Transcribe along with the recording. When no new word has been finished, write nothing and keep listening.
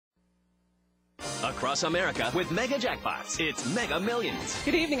across America with Mega Jackpots. It's Mega Millions.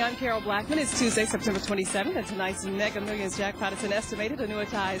 Good evening, I'm Carol Blackman. It's Tuesday, September 27th, and tonight's Mega Millions jackpot is an estimated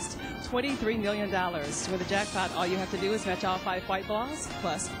annuitized $23 million. To win the jackpot, all you have to do is match all 5 white balls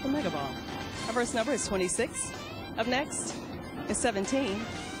plus the Mega Ball. Our first number is 26. Up next is 17.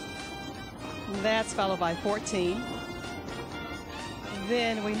 That's followed by 14.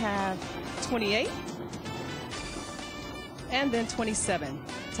 Then we have 28. And then 27.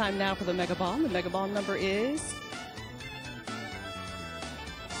 Time now for the Mega Ball. The Mega Ball number is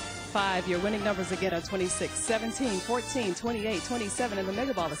 5. Your winning numbers again are 26, 17, 14, 28, 27, and the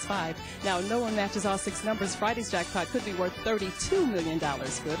Mega Ball is 5. Now, no one matches all 6 numbers. Friday's jackpot could be worth $32 million.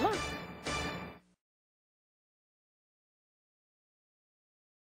 Good luck.